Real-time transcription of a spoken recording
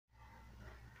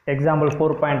Example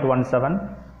 4.17.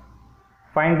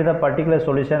 Find the particular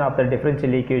solution of the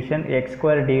differential equation x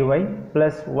square dy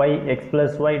plus yx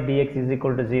plus y dx is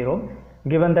equal to 0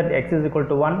 given that x is equal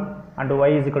to 1 and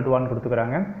y is equal to 1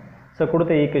 கொடுத்துக்கறாங்க. So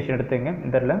கொடுத்த equation எடுத்துங்க.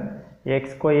 இதல்ல x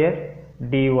square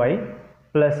dy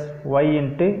plus y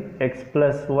into x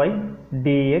plus y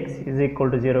dx is equal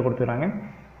to 0 கொடுத்துக்கறாங்க.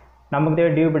 நமக்கு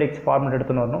தேவை dy by dx formula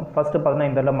எடுத்துன்னு வரணும். First பார்த்தா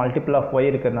இதல்ல multiple of y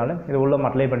இருக்கிறதுனால இது உள்ள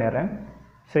அப்ளை பண்ணிறேன்.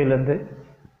 So இதுல இருந்து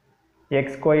x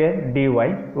square dy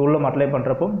உள்ள அப்ளை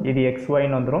பண்றப்போ இது xy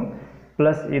ன்னு வந்துரும்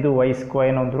plus இது y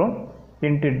square ன்னு வந்துரும்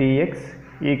into dx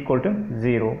equal to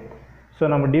 0. So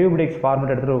நம்ம dy by dx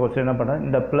ஃபார்முலா எடுத்துட்டு क्वेश्चन என்ன பண்றோம்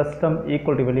இந்த பிளஸ் டேர்ம்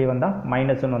ஈக்குவல் டு வெளிய வந்தா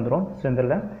மைனஸ் ன்னு வந்துரும். So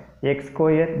இதல்ல x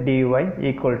square dy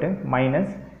equal to minus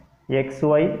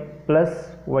xy plus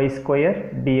y square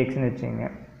dx ன்னு வெச்சீங்க.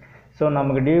 சோ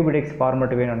நமக்கு dy by dx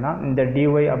ஃபார்முலா வேணும்னா இந்த dy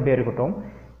அப்படியே இருக்கட்டும்.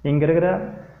 இங்க இருக்கிற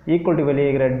ஈக்குவல் டு வெளிய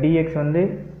இருக்கிற dx வந்து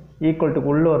ஈக்குவல் டு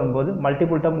உள்ள வரும்போது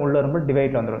மல்டிபிள் டேர்ம் உள்ள வரும்போது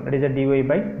டிவைட்ல வந்துரும். That is dy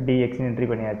by dx ன்னு என்ட்ரி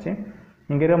பண்ணியாச்சு.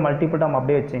 இங்க இருக்கிற மல்டிபிள் டேர்ம்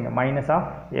அப்படியே வெச்சீங்க. minus of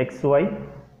xy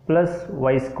plus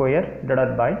y square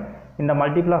divided by இந்த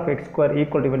multiple of x square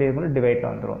equal to வெளிய வரும்போது டிவைட்ல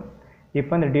வந்துரும்.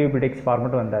 இப்போ இந்த dy by dx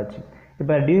ஃபார்முலா வந்தாச்சு.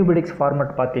 இப்போ dy by dx ஃபார்முலா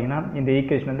பாத்தீங்கன்னா இந்த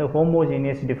ஈக்குவேஷன் வந்து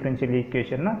ஹோமோஜீனியஸ் டிஃபரன்ஷியல்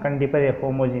ஈக்குவேஷன்னா கண்டிப்பா இது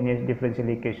ஹோமோஜீனியஸ் டிஃபரன்ஷியல்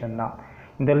ஈக்குவேஷன் தான்.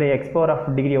 இதல்ல x பவர் ஆஃப்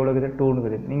டிகிரி எவ்வளவு இருக்குது 2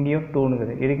 னுக்குது. இங்கேயும் 2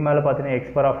 னுக்குது. இதுக்கு மேல பாத்தீங்கன்னா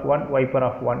x power of 1 y power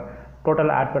of 1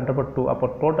 total add பண்றப்போ 2. அப்போ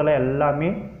டோட்டலா எல்லாமே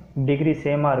டிகிரி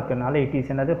சேமா இருக்கனால it is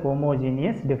another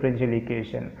homogeneous differential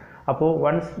equation. அப்போ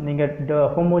once நீங்க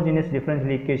homogeneous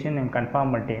differential equation நீங்க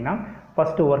கன்ஃபார்ம் பண்ணிட்டீங்கன்னா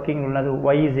ஃபர்ஸ்ட் வர்க்கிங் உள்ளது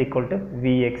y is equal to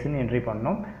vx ன்னு என்ட்ரி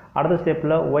பண்ணனும். அடுத்த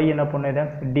ஸ்டெப்ல y என்ன பண்ணுது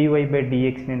dy by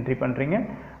dx ன்னு என்ட்ரி பண்றீங்க.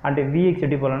 and vx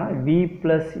எப்படி போலாம்னா v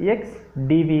plus x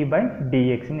dv by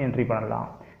dx ன்னு என்ட்ரி பண்ணலாம்.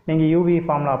 நீங்க uv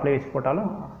ஃபார்முலா அப்ளை பண்ணி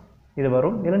போட்டாலும் இது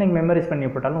வரும். இல்ல நீங்க மெமரைஸ் பண்ணி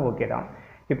போட்டாலும் ஓகே தான்.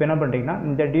 இப்போ என்ன பண்றீங்கன்னா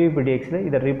இந்த dy by dx ல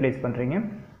இத ரீப்ளேஸ் பண்றீங்க.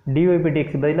 dy by dx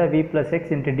பதிலா v plus x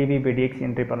into dv by dx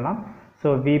entry பண்ணலாம். So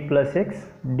v plus x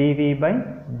dv by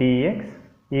dx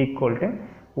equal to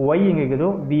y இங்க இருக்குதோ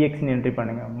vx ன்னு என்ட்ரி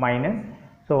பண்ணுங்க minus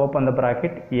so open the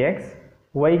bracket x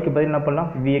y க்கு பதிலா என்ன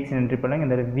பண்ணலாம் vx ன்னு என்ட்ரி பண்ணுங்க.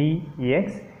 இந்த vx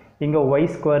இங்க y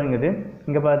ஸ்கொயர் இருக்குது.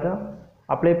 இங்க பார்த்தா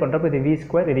அப்ளை பண்றப்ப இது v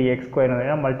ஸ்கொயர் இது x ஸ்கொயர்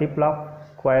ஏனா மல்டிபிள் ஆஃப்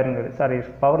ஸ்கொயர்ங்கிறது சாரி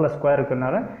பவர்ல ஸ்கொயர்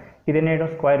இருக்கறனால இது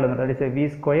என்னைடும் ஸ்கொயர்ல வந்துரும். That is v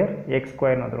square x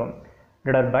square வந்துரும்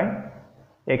divided by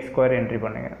x square entry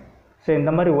பண்ணுங்க. சோ இந்த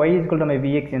மாதிரி y = நம்ம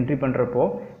vx என்ட்ரி பண்றப்போ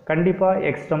கண்டிப்பா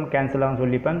x டேர்ம் கேன்சல் ஆகும்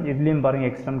சொல்லிப்பேன். இதுலயும் பாருங்க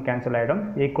x டேர்ம் கேன்சல் ஆயிடும்.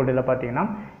 ஈக்குவல் ல பாத்தீங்கன்னா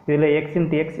இதுல x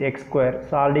 * x x square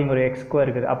so already இங்க ஒரு x ஸ்கொயர்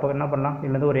இருக்குது. அப்ப என்ன பண்ணலாம்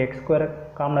இதுல இருந்து ஒரு x ஸ்கொயர்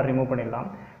காமனா ரிமூவ் பண்ணிடலாம்.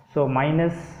 So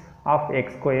minus of x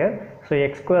square so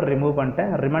x square remove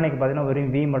பண்ணிட்டேன். ரிமைனிங் பாத்தீங்கன்னா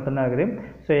வெறும் v மட்டும் தான் இருக்குது.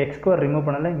 சோ x square remove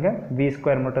பண்ணல இங்க v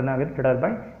square மட்டும் தான் இருக்குது divided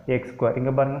by x square.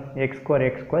 இங்க பாருங்க x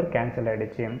square கேன்சல்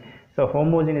ஆயிடுச்சு. சோ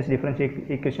homogeneous differential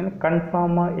equation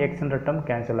கன்ஃபார்மா x என்ற டேர்ம்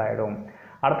கேன்சல் ஆயிடும்.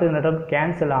 அடுத்து இந்த டேர்ம்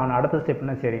கேன்சல் ஆன அடுத்த ஸ்டெப்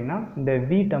என்ன செய்றீங்கன்னா இந்த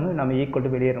v டேர்ம் நம்ம ஈக்குவல்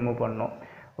டு வெளிய ரிமூவ் பண்ணனும்.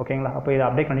 ஓகேங்களா? அப்ப இத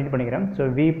அப்படியே கண்டினியூ பண்ணிக்கிறேன்.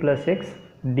 So v plus x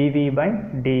dv by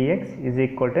dx is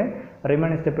equal to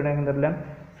remaining step என்னங்கறதுல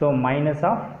so minus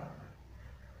of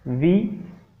v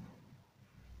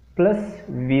plus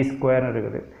v square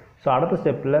இருக்குது. சோ அடுத்த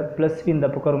ஸ்டெப்ல plus v இந்த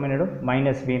பக்கம் ரிமைனிடும்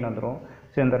minus v ன்னு வந்துரும்.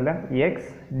 So இந்தல x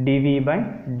dv by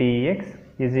dx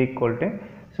is equal to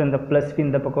so இந்த plus v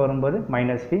இந்த பக்கம் வரும்போது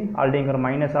minus v ஆல்ரெடி இங்க ஒரு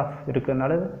மைனஸ் ஆஃப்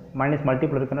இருக்கனால மைனஸ்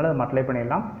மல்டிபிள் இருக்கனால அத மல்டிப்ளை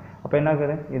பண்ணிடலாம். அப்ப என்ன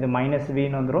ஆகுது இது minus v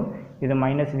ன்னு வந்துரும். இது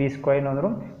minus v square ன்னு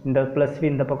வந்துரும். இந்த plus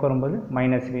v இந்த பக்கம் வரும்போது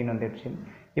minus v ன்னு வந்துருச்சு.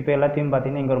 இப்போ எல்லாத்தையும்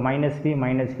பாத்தீங்கன்னா இங்க ஒரு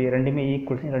minus v ரெண்டுமே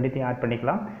ஈக்குவல்ஸ் ரெண்டுத்தையும் ஆட்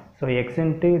பண்ணிக்கலாம். So x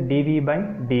into dv by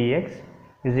dx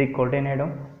is equal to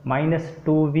என்னைடும் minus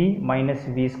 2v minus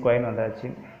v square வந்தாச்சு.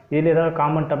 இதுல ஏதாவது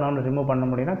காமன் டேர்ம் ரிமூவ் பண்ண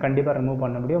முடியும்னா கண்டிப்பா ரிமூவ்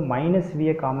பண்ண முடியும். minus v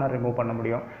ஐ காமனா ரிமூவ் பண்ண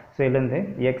முடியும். சோ இதுல இருந்து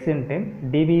x into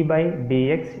dv by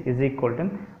dx is equal to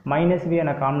minus v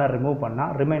என காமனா ரிமூவ் பண்ணா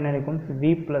ரிமைனர் இருக்கும்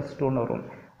v plus 2 ன்னு வரும்.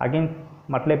 அகைன்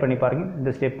மல்டிப்ளை பண்ணி பாருங்க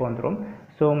இந்த ஸ்டெப் வந்துரும்.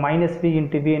 So minus v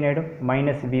into v என்னைடும்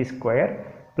minus v square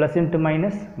plus into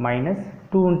minus minus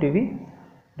 2 into v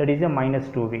that is a minus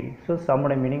 2v. so sum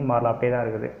ஓட மீனிங் மாறல அப்படியே தான்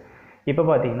இருக்குது. இப்போ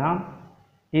பாத்தீங்கன்னா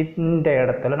இந்த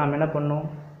இடத்துல நாம என்ன பண்ணனும்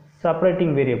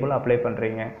செப்பரேட்டிங் வேரியபிள் அப்ளை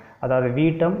பண்றீங்க. அதாவது v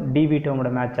டேர்ம் dv டேர்மோட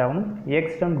மேட்ச் ஆகணும் x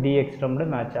டேர்ம் dx டேர்மோட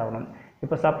மேட்ச் ஆகணும்.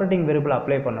 இப்போ செப்பரேட்டிங் வேரியபிள்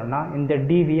அப்ளை பண்ணனும்னா இந்த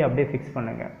dv அப்படியே ஃபிக்ஸ்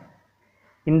பண்ணுங்க.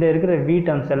 இந்த இருக்கிற v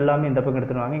டேர்ம்ஸ் எல்லாமே இந்த பக்கம்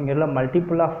எடுத்துடுவாங்க. இங்க உள்ள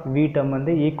மல்டிபிள் ஆஃப் v டேர்ம்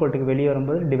வந்து ஈக்குவல் டு வெளிய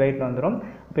வரும்போது டிவைட்ல வந்துரும்.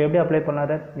 இப்போ எப்படி அப்ளை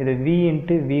பண்ணாத இது v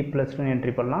into v plus 2 ன்னு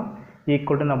என்ட்ரி பண்ணலாம்.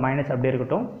 ஈக்குவல் டு நம்ம மைனஸ் அப்படியே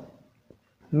இருக்கட்டும்.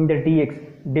 இந்த dx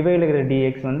டிவைட்ல இருக்கிற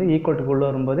dx வந்து ஈக்குவல் டு உள்ள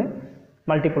வரும்போது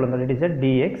மல்டிபிள் வந்து it is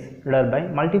dx divided by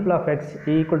multiple of x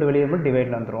equal to வெளிய வரும்போது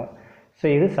டிவைட்ல வந்துரும். சோ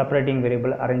இது செப்பரேட்டிங்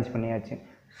வேரியபிள் அரேஞ்ச் பண்ணியாச்சு.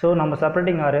 சோ நம்ம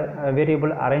செப்பரேட்டிங்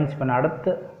வேரியபிள் அரேஞ்ச் பண்ண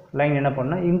அடுத்த லைன் என்ன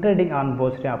பண்ணா இன்டர்டிங் ஆன்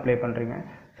போத் சைடு அப்ளை பண்றீங்க.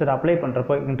 சோ இதை அப்ளை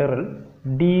பண்ணுறப்போ interval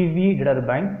dv divided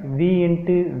by v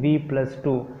into v plus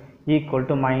 2 equal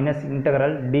to minus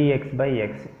integral dx by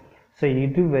x. So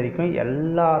இது வரைக்கும்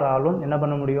எல்லாராலும் என்ன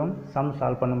பண்ண முடியும், சம்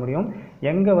சால்வ் பண்ண முடியும்.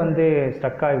 எங்கே வந்து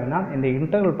ஸ்டக் ஆகுதுன்னா இந்த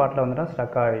இன்டர்வல் பார்ட்டில் வந்து தான்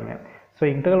ஸ்டக் ஆகுவீங்க. ஸோ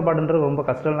இன்டர்வல் பார்ட்டுன்றது ரொம்ப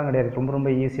கஷ்டம்லாம் கிடையாது, ரொம்ப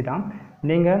ஈஸி தான்.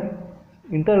 நீங்கள்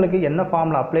இன்டர்வலுக்கு என்ன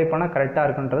ஃபார்முலா அப்ளை பண்ணால் கரெக்டாக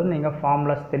இருக்குன்றது நீங்கள்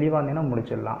ஃபார்முலாஸ் தெளிவாக இருந்தீங்கன்னா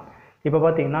முடிச்சிடலாம். இப்போ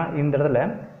பார்த்தீங்கன்னா இந்த இடத்துல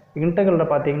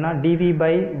இன்டர்வலில் பார்த்தீங்கன்னா dv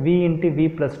by v into v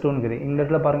plus 2 இருக்குது. இந்த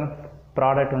இடத்துல பாருங்கள்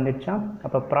ப்ராடக்ட் வந்துடுச்சா.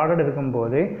 அப்போ ப்ராடக்ட்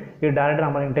இருக்கும்போது இது டேரெக்டாக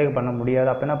நம்ம இன்டேக் பண்ண முடியாது.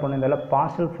 அப்போ என்ன பண்ணணும், இதில்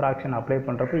பார்ஷியல் ஃப்ராக்ஷன் அப்ளை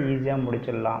பண்ணுறப்போ ஈஸியாக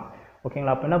முடிச்சிடலாம்.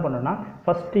 ஓகேங்களா. அப்போ என்ன பண்ணணும்னா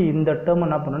ஃபஸ்ட்டு இந்த டேர்ம்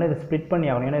என்ன பண்ணணும்னா இது ஸ்ப்ளிட் பண்ணி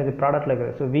ஆகணும், ஏன்னா இது ப்ராடக்ட்டில்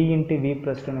இருக்குது. So v into v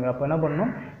plus 2. அப்போ என்ன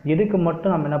பண்ணணும், இதுக்கு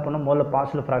மட்டும் நம்ம என்ன பண்ணணும், முதல்ல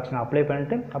பார்ஷியல் ஃப்ராக்ஷன் அப்ளை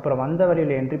பண்ணிவிட்டு அப்புறம் வந்த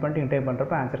வழியில் என்ட்ரி பண்ணிட்டு இன்டேக்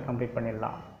பண்ணுறப்போ ஆன்சர் கம்ப்ளீட்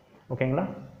பண்ணிடலாம். ஓகேங்களா.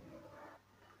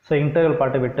 ஸோ இன்டர்வல்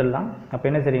பார்ட்டு விட்டுடலாம். அப்போ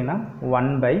என்ன சரிங்கன்னா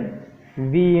 1 by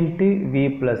v into v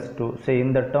plus 2. So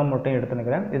இந்த டேர்ம் மட்டும்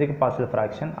எடுத்துனுக்கிறேன், இதுக்கு பார்ஷியல்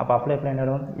ஃப்ராக்ஷன். அப்போ அப்ளை பண்ண என்ன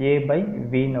வரும், a by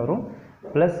vன்னு வரும்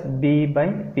plus b by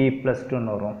v plus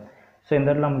 2ன்னு வரும். ஸோ இந்த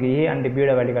இடத்துல நமக்கு a அண்ட் b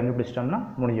வேல்யூ கண்டுபிடிச்சிட்டோம்னா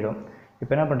முடிஞ்சிடும்.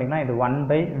 இப்போ என்ன பண்ணிட்டீங்கன்னா இது 1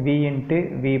 by v into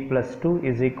v plus 2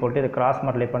 is equal to இது கிராஸ்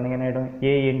மல்டிப்ளை பண்ணிங்க என்ன ஆகிடும்,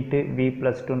 a into v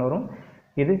plus 2ன்னு வரும்.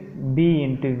 இது b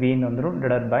into vன்னு வந்துடும்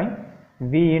divided by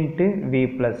v into v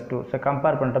plus 2. So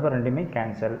compare பண்ணுறப்ப ரெண்டுமே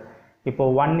கேன்சல். இப்போ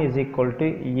 1 is equal to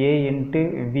a into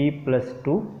v plus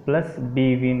 2 plus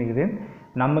bvன்னு இருக்குது.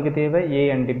 நமக்கு தேவை a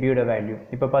and b யோட வேல்யூ.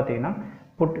 இப்போ பார்த்தீங்கன்னா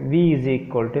put v is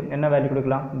equal to என்ன வேல்யூ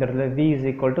கொடுக்கலாம், இந்த இடத்துல v is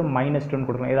equal to -2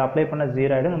 கொடுக்கலாம். இதை அப்ளை பண்ண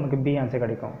 0 ஆகிடும், நமக்கு b ஆன்சர்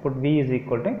கிடைக்கும். Put v is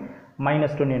equal to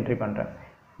 -2 entry பண்ணுறேன்.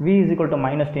 v is equal to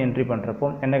 -2 entry பண்ணுறப்போ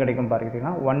என்ன கிடைக்கும்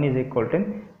பார்த்தீங்கன்னா 1 is equal to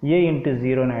a into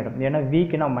 0ன்னு ஆகிடும். ஏன்னா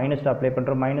vக்கு நான் -2 அப்ளை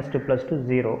பண்ணுறோம், -2 plus 2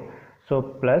 0. ஸோ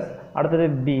ப்ளஸ் அடுத்தது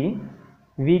b,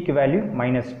 vக்கு வேல்யூ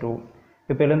 -2.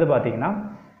 இப்போ இதுலேருந்து பார்த்தீங்கன்னா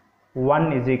 1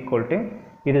 is equal to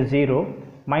இது 0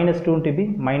 -2 to b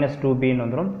 -2bன்னு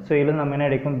வந்துடும். ஸோ இதுலேருந்து நம்ம என்ன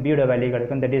கிடைக்கும், b யோட வேல்யூ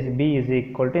கிடைக்கும். That is b is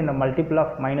equal to இந்த multiple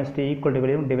of -2 equal to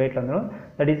value divide வந்துடும்.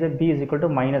 That is b is equal to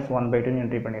 -1/2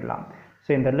 entry பண்ணிடலாம். ஸோ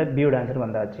இந்த இடத்துல b யோட ஆன்சர்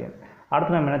வந்தாச்சு.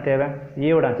 அடுத்து நம்ம என்ன தேவை, a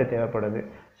யோட ஆன்சர் தேவைப்படுது.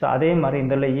 ஸோ அதே மாதிரி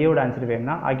இந்த இடத்துல a யோட ஆன்சர்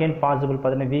வேணும்னா அகைன் பாசிபிள்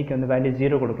பார்த்தீங்கன்னா vக்கு வந்து வேல்யூ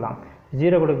 0 கொடுக்கலாம்.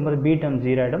 0 கொடுக்கும்போது b டேர்ம்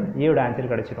 0 ஆகிடும், a யோட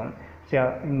ஆன்சர் கிடச்சிடும். ஸோ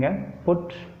இங்கே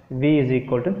put v is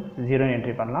equal to 0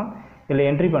 entry பண்ணலாம். இதில்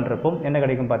என்ட்ரி பண்ணுறப்போ என்ன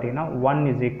கிடைக்கும் பார்த்தீங்கன்னா 1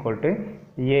 is equal to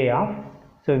a of,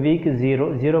 so vக்கு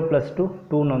 0 plus 2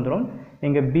 2ன்னு வந்துடும்.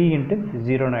 இங்கே b into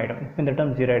 0ன்னு ஆகிடும். இந்த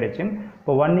டேர்ம் 0 ஆகிடுச்சு.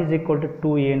 இப்போ 1 is equal to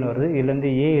 2aன்னு வருது. இதுலேருந்து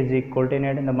a is equal to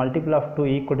என்ன, இந்த multiple of 2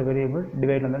 equal to variable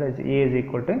divide வந்தால் a is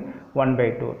equal to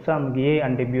 1/2. So நமக்கு a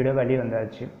அண்ட் b யோட வேல்யூ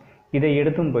வந்தாச்சு. இதை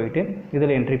எடுத்தும் போயிட்டு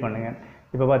இதில் என்ட்ரி பண்ணுங்கள்.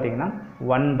 இப்போ பார்த்தீங்கன்னா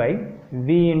 1 by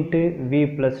v into v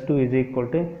plus 2 is equal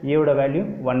to a யோட வேல்யூ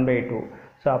 1/2.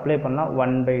 ஸோ அப்ளை பண்ணலாம்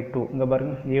 1/2. இங்கே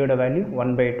பாருங்கள் a யோட வேல்யூ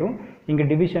 1/2. இங்கே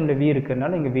டிவிஷனில் v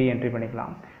இருக்கிறதுனால இங்கே v என்ட்ரி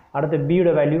பண்ணிக்கலாம். அடுத்து b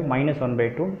யோட வேல்யூ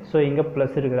 -1/2. ஸோ இங்கே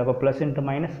ப்ளஸ் இருக்குது, அப்போ ப்ளஸ் இன்ட்டு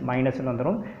மைனஸ்ன்னு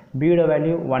வந்துடும். b யோட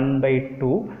வேல்யூ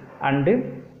 1/2 அண்டு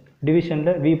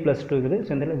டிவிஷனில் v plus 2 இருக்குது.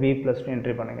 ஸோ இந்த v plus 2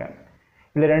 என்ட்ரி பண்ணுங்கள்.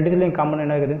 இதில் ரெண்டுத்துலேயும் காமன்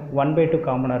என்ன இருக்குது, 1/2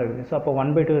 காமனாக இருக்குது. ஸோ அப்போ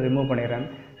 1/2 ரிமூவ் பண்ணிடுறேன்.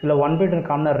 இதில் 1/2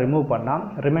 காமனாக ரிமூவ் பண்ணால்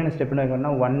ரிமைனிங் ஸ்டெப் என்ன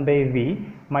இருக்குன்னா 1/v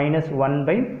minus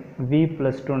 1/v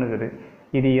plus 2ன்னு இருக்குது.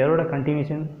 இது எதோட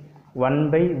continuation,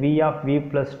 1/v of v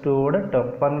plus 2ஓட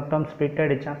term split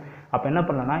ஆகிடுச்சா. அப்போ என்ன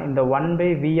பண்ணலாம்னா இந்த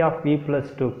 1/v of v plus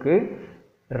 2க்கு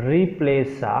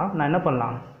ரீப்ளேஸாக நான் என்ன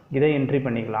பண்ணலாம், இதை என்ட்ரி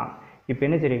பண்ணிக்கலாம். இப்போ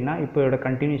என்ன சரிங்கன்னா இப்போ இதோட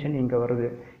கண்டினியூஷன் இங்கே வருது.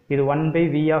 இது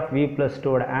 1/v of v plus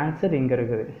 2ஓட answer இங்கே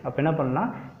இருக்குது. அப்போ என்ன பண்ணலாம்,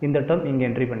 இந்த டேர்ம் இங்கே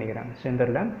என்ட்ரி பண்ணிக்கிறேன். ஸோ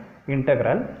இந்த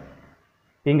இன்டெக்ரல்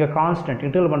இங்கே கான்ஸ்டன்ட்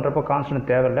இன்டர்வல் பண்ணுறப்போ கான்ஸ்டன்ட்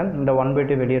தேவையில்லை, இந்த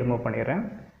 1/2 வெளியே ரிமூவ் பண்ணிடுறேன்.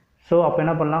 ஸோ அப்போ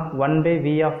என்ன பண்ணலாம், 1/v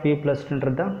of v plus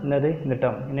 2ன்றது தான் என்னது இந்த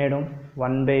டேர்ம் என்ன ஆகிடும்,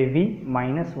 1/v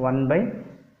minus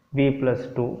 1/v plus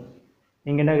 2.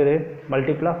 இங்கே என்ன இருக்குது,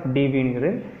 மல்டிபிள் ஆஃப் dvங்குது.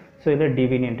 ஸோ இதில்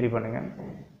dvன்னு என்ட்ரி பண்ணுங்கள்.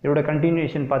 இதோட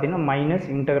கண்டினியூஷன் பார்த்தீங்கன்னா minus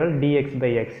integral dx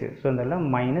by x. So இதெல்லாம்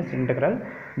minus integral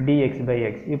dx by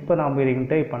x. இப்போ நம்ம இதை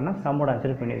இன்டெகிரேட் பண்ணால் சம்மோட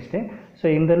ஆன்சர் பண்ணிச்சுட்டு. ஸோ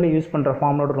இந்த யூஸ் பண்ணுற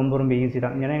ஃபார்முலோட ரொம்ப ஈஸி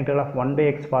தான், ஏன்னா இன்டெக்ரல் ஆஃப்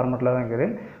 1/x ஃபார்மெட்டில் தான் இருக்குது.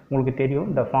 உங்களுக்கு தெரியும்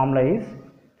the formula is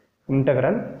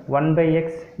integral 1/x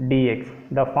dx.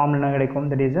 The formula என்ன கிடைக்கும்,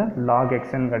 தட் இஸ் log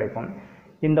xன்னு கிடைக்கும்.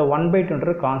 இந்த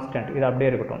 1/2ன்றது கான்ஸ்டன்ட், இது அப்படியே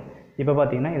இருக்கட்டும். இப்போ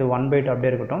பார்த்தீங்கன்னா இது 1/2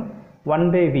 அப்படியே இருக்கட்டும்.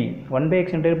 1/v 1/x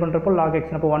இன்டெகிரேட் பண்ணுறப்போ log x,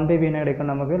 அப்போ 1/v என்ன கிடைக்கும்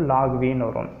நமக்கு, log vன்னு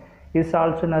வரும். இஸ்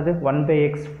ஆல்சோ என்னது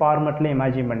 1/x ஃபார்மெட்டில்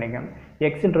இமேஜின் பண்ணிங்க.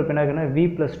 எக்ஸ்ன்றப்போ என்ன இருக்குன்னா v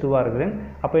plus 2ஆக இருக்குது.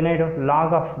 அப்போ என்ன ஆகிடும்,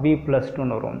 log of v plus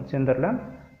 2ன்னு வரும். சென்டரில்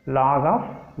log of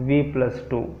v plus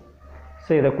 2.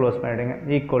 So இதை க்ளோஸ் பண்ணிவிடுங்க.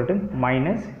 ஈக்குவல் டு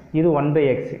மைனஸ் இது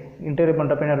 1/x இன்டெகிரேட்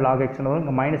பண்ணுறப்ப என்ன log x வரும்.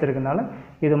 இங்கே மைனஸ் இருக்கிறதுனால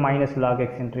இது மைனஸ் log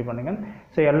x என்ட்ரி பண்ணுங்கள்.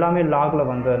 ஸோ எல்லாமே லாகில்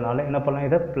வந்ததுனால என்ன பண்ணலாம்,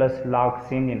 இதை ப்ளஸ் log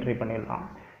cன்னு என்ட்ரி பண்ணிடலாம்.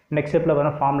 நெக்ஸ்ட் ஸ்டெப்பில்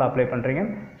வந்து ஃபார்முலா அப்ளை பண்ணுறீங்க.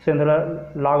 ஸோ இதில்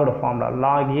லாகோட formula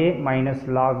log a minus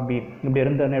log b இப்படி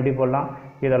இருந்ததுன்னு எப்படி போடலாம்,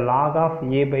 இதை log ஆஃப்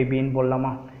a பை பின்னு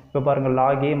போடலாமா. இப்போ பாருங்கள்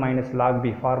log a minus log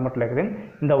b ஃபார்மெட்டில் இருக்குது.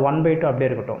 இந்த 1/2 அப்படியே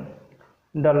இருக்கட்டும்.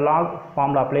 இந்த log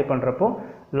ஃபார்முலா அப்ளை பண்ணுறப்போ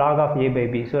log of a by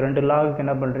b. So ரெண்டு லாகுக்கு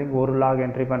என்ன பண்ணுறீங்க, ஒரு log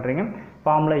என்ட்ரி பண்ணுறீங்க.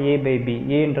 ஃபார்முலா a பை b,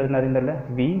 ஏன்றது நிறைந்ததில்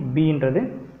v, bன்றது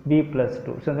v ப்ளஸ்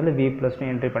 2. ஸோ இதில் v ப்ளஸ் 2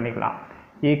 என்ட்ரி பண்ணிக்கலாம்.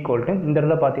 ஈக்குவல் டு இந்த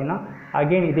இடத்துல பார்த்தீங்கன்னா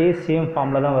அகெயின் இதே சேம்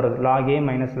ஃபார்முலா தான் வருது, log a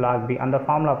minus log b. அந்த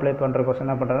ஃபார்முலா அப்ளை பண்ணுற கோர்ஸ்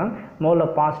என்ன பண்ணுறேன்னா முதல்ல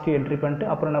பாசிட்டிவ் என்ட்ரி பண்ணிட்டு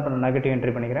அப்புறம் என்ன பண்ண நெகட்டிவ்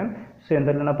என்ட்ரி பண்ணிக்கிறேன். ஸோ இந்த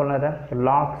இடத்துல என்ன பண்ணாத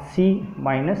log c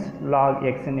minus log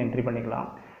xன்னு entry பண்ணிக்கலாம்.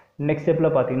 நெக்ஸ்ட்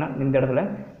ஸ்டெப்பில் பார்த்தீங்கன்னா இந்த இடத்துல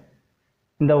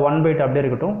இந்த 1/2 அப்படியே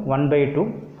இருக்கட்டும். 1/2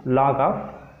 log of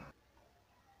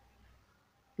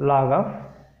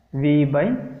v by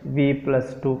v plus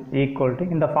 2 equal to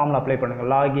இந்த ஃபார்முலா அப்ளை பண்ணுங்கள்.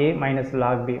 log a minus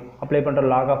log b apply பண்ணுற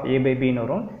log ஆஃப் a by bன்னு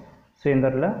வரும். ஸோ இந்த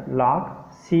இடத்துல log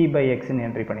c by xன்னு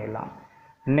என்ட்ரி பண்ணிடலாம்.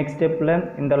 நெக்ஸ்ட் ஸ்டெப்பில்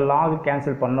இந்த log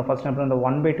கேன்சல் பண்ணணும். ஃபஸ்ட் ஸ்டெப்பில் இந்த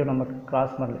 1/2 நம்ம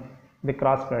கிராஸ் பண்ணல, இது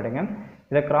கிராஸ் பண்ணிவிடுங்க.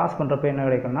 இதை கிராஸ் பண்ணுறப்ப என்ன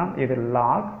கிடைக்கும்னா இது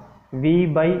log v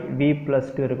by v plus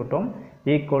 2 இருக்கட்டும்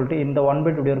ஈக்குவல் டு இந்த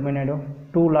 1/2 இப்படி வரும்போது என்ன ஆகிடும்,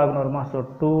 2 logன்னு வருமா. ஸோ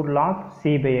 2 log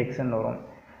c by xன்னு வரும்.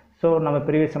 ஸோ நம்ம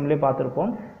ப்ரீவியஸ் சம்லேயே பார்த்துருப்போம்,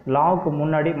 லாக்கு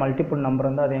முன்னாடி மல்டிபிள் நம்பர்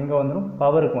வந்து அது எங்கே வந்துடும்,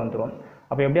 பவருக்கு வந்துடும்.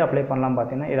 அப்போ எப்படி அப்ளை பண்ணலாம்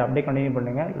பார்த்தீங்கன்னா இதை அப்படியே கண்டினியூ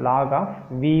பண்ணுங்கள். log of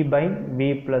v by v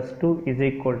plus 2 is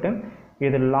equal to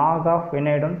இது log ஆஃப் என்ன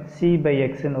ஆகிடும் c by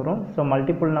xன்னு வரும். ஸோ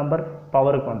மல்டிபிள் நம்பர்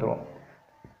பவருக்கு வந்துடும்.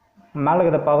 மேலே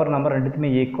இருக்கிற பவர் நம்பர்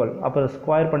ரெண்டுத்துமே ஈக்குவல். அப்போ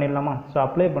ஸ்கொயர் பண்ணிடலாமா. ஸோ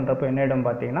அப்ளை பண்ணுறப்போ என்ன ஆகிடும்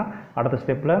பார்த்தீங்கன்னா அடுத்த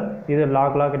ஸ்டெப்பில் இது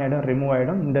log என்ன ஆகிடும், ரிமூவ்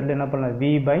ஆகிடும். இந்த இடத்துல என்ன பண்ணலாம்,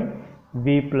 v by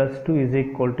v plus 2 is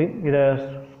equal to இதை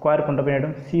ஸ்கொயர் பண்ணுறப்ப என்ன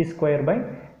ஆகிடும், c ஸ்கொயர் பை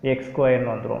எக்ஸ் ஸ்கொயர்னு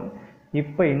வந்துடும்.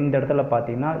 இப்போ இந்த இடத்துல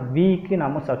பார்த்தீங்கன்னா விக்கு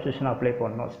நம்ம சப்ஸ்டியூஷன் அப்ளை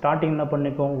பண்ணணும். ஸ்டார்டிங் என்ன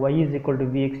பண்ணிக்கோம், y இஸ் ஈக்குவல் டு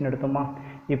vxன்னு எடுத்தோமா.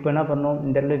 இப்போ என்ன பண்ணணும்,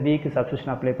 இந்த இடத்துல விக்கு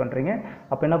சப்ஸ்டியூஷன் அப்ளை பண்ணுறீங்க.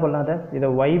 அப்போ என்ன பண்ணலாம், இதை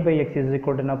y by X is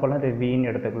equal to என்ன பண்ணலாம், இதை வின்னு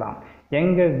எடுத்துக்கலாம்.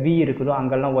 எங்கே v இருக்குதோ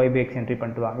அங்கெல்லாம் y பை எக்ஸ் என்ட்ரி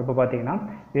பண்ணிட்டு வாங்க. இப்போ பார்த்தீங்கன்னா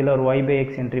இதில் ஒரு y பை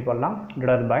எக்ஸ் என்ட்ரி பண்ணலாம்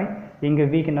டிவைட் பை இங்கே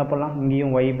விக்கு என்ன பண்ணலாம்,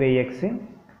 இங்கேயும் y by x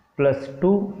plus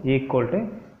 2 equal to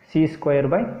c square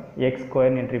by X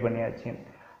ஸ்கொயர்னு என்ட்ரி பண்ணியாச்சு.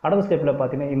 அடுத்த ஸ்டெப்பில்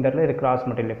பார்த்தீங்கன்னா இந்த இடத்துல இது கிராஸ்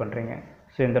மல்டிப்ளை பண்ணுறீங்க.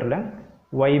 ஸோ இந்த இடத்துல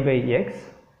y by X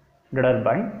divide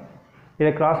by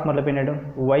இதை கிராஸ் மல்டிப்ளை பண்ணிவிடும்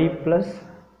y plus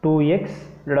 2x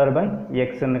divide by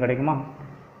எக்ஸ்ன்னு கிடைக்குமா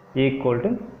equal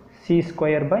to c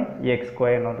square by X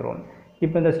ஸ்கொயர்னு வந்துடும்.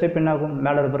 இப்போ இந்த ஸ்டெப் என்ன ஆகும்,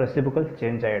 மேலே இருக்கிற ரெசிபிக்கல்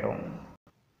சேஞ்ச் ஆகிடும்.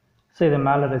 ஸோ இது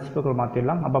மேலே ரெசிபிக்கல்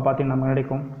மாற்றிடலாம். அப்போ பார்த்தீங்கன்னா நம்ம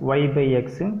கிடைக்கும் y பை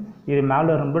எக்ஸு, இது மேலே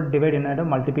வரும்போது டிவைட் என்ன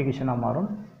ஆகிடும், மல்டிப்ளிகேஷனாக மாறும்.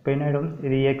 இப்போ என்ன ஆகிடும்,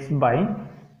 இது X by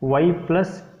y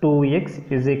plus 2x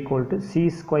is equal to c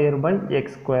square by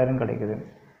X ஸ்கொயர்னு கிடைக்குது.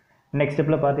 நெக்ஸ்ட்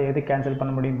ஸ்டெப்பில் பார்த்து எது கேன்சல்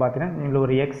பண்ண முடியும் பார்த்தீங்கன்னா நீங்கள்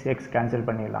ஒரு எக்ஸ் கேன்சல்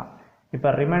பண்ணிடலாம். இப்போ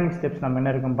ரிமைனிங் ஸ்டெப்ஸ் நம்ம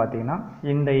என்ன இருக்குன்னு பார்த்தீங்கன்னா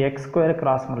இந்த எக்ஸ் ஸ்கொயர்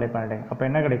கிராஸ் மல்டிப்ளை பண்ணிட்டேன். அப்போ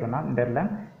என்ன கிடைக்கும்னா இந்த இடத்துல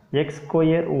X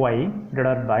square Y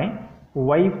divide by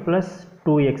Y plus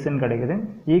 2xன்னு கிடைக்குது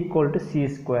equal to C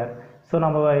square. So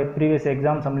நம்ம ப்ரீவியஸ்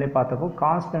எக்ஸாம் சம்லேயே பார்த்தப்போ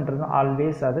கான்ஸ்டன்ட் இருக்கும்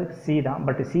ஆல்வேஸ் அது சி தான்.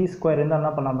 பட் சி ஸ்கொயர் இருந்தால் என்ன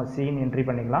பண்ணலாம், நம்ம சின்னு என்ட்ரி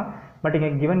பண்ணிக்கலாம். பட் இங்கே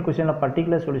கிவன் கொஸ்டினில்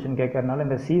பர்டிகுலர் சொல்யூஷன் கேட்கறதுனால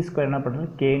இந்த சி ஸ்கொயர் என்ன பண்ணுறது,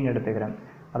 கேன்னு எடுத்துக்கிறேன்.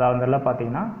 அதாவது இதெல்லாம்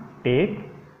பார்த்தீங்கன்னா take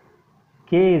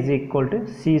k is equal to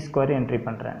c square entry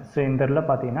பண்ணுறேன். ஸோ இந்த இடத்துல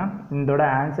பார்த்தீங்கன்னா இதோட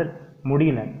ஆன்சர்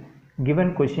முடியல.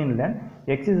 கிவன் கொஷினில்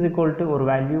x is equal to ஒரு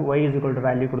value, y is equal to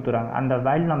value கொடுத்துறாங்க. அந்த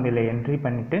வேல்யூ நம்ம இதில் என்ட்ரி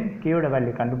பண்ணிவிட்டு கேயோட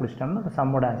வேல்யூ கண்டுபிடிச்சிட்டோம்னா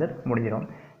சம்மோட ஆன்சர் முடிஞ்சிடும்.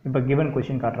 இப்போ கிவன்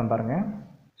கொஷின் காட்டுறேன் பாருங்கள்.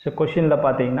 ஸோ கொஷினில்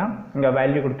பார்த்தீங்கன்னா இங்கே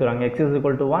வேல்யூ கொடுத்துறாங்க x is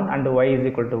equal to 1 and y is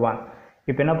equal to 1.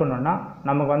 இப்போ என்ன பண்ணோம்னா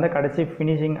நமக்கு வந்து கடைசி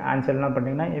ஃபினிஷிங் ஆன்சர் என்ன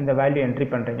பண்ணிங்கன்னா இந்த வேல்யூ என்ட்ரி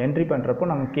பண்ணுறீங்க. என்ட்ரி பண்ணுறப்போ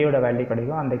நமக்கு கேயோட வேல்யூ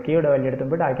கிடைக்கும். அந்த கேயோட வேல்யூ எடுத்து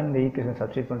போய்ட்டு அகைன் இந்த ஈக்குவேஷன்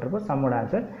சப்ஸ்டிட் பண்ணுறப்போ சம்மோட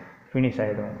ஆன்சர் ஃபினிஷ்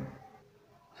ஆகிடும்.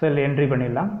 ஸோ இதில் என்ட்ரி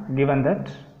பண்ணிடலாம். Given that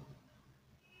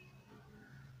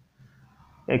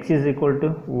x is equal to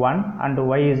 1 and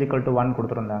y is equal to 1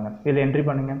 கொடுத்துருந்தாங்க. இதில் என்ட்ரி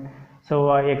பண்ணுங்கள். ஸோ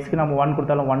எக்ஸ்க்கு நம்ம 1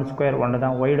 கொடுத்தாலும் 1 ஸ்கொயர் 1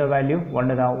 தான், ஒய்யோட வேல்யூ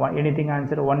 1 தான். எனிதிங்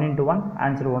ஆன்சர் 1 into 1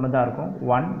 ஆன்சர் 1 தான் இருக்கும்.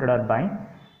 1 டிவைட் பை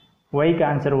ஒய்க்கு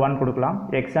ஆன்சர் 1 கொடுக்கலாம்,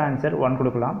 எக்ஸ் ஆன்சர் 1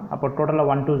 கொடுக்கலாம். அப்போ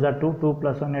டோட்டலாக 1 2 2 2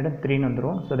 + 1 எடுத்து 3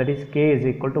 வந்துடும். So that is k is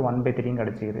equal to 1/3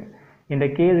 கிடச்சிக்குது. இந்த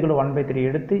k is equal to 1/3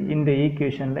 எடுத்து இந்த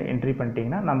ஈக்குவேஷனில் என்ட்ரி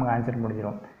பண்ணிட்டீங்கன்னா நமக்கு ஆன்சர்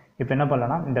முடிஞ்சிடும். இப்போ என்ன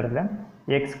பண்ணலாம், இந்த இடத்துல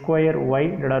X square Y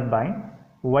divide by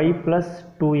Y plus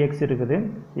 2x இருக்குது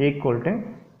ஈக்குவல் டு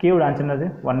கேவோட ஆன்சர் என்னது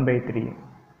 1/3.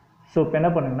 ஸோ இப்போ என்ன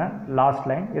பண்ணுங்கன்னா லாஸ்ட்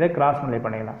லைன் இதை கிராஸ் மல்டிப்ளை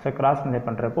பண்ணிக்கலாம். ஸோ கிராஸ் மல்டிப்ளை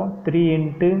பண்ணுறப்போ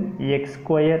 3 × x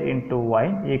square × y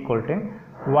equal to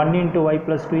 1 × y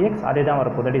 + 2x அதே தான்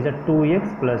வரப்போகுது. That is 2x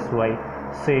 + y.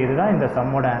 So இதுதான் இந்த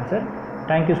சம்மோட ஆன்சர்.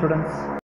 Thank you students.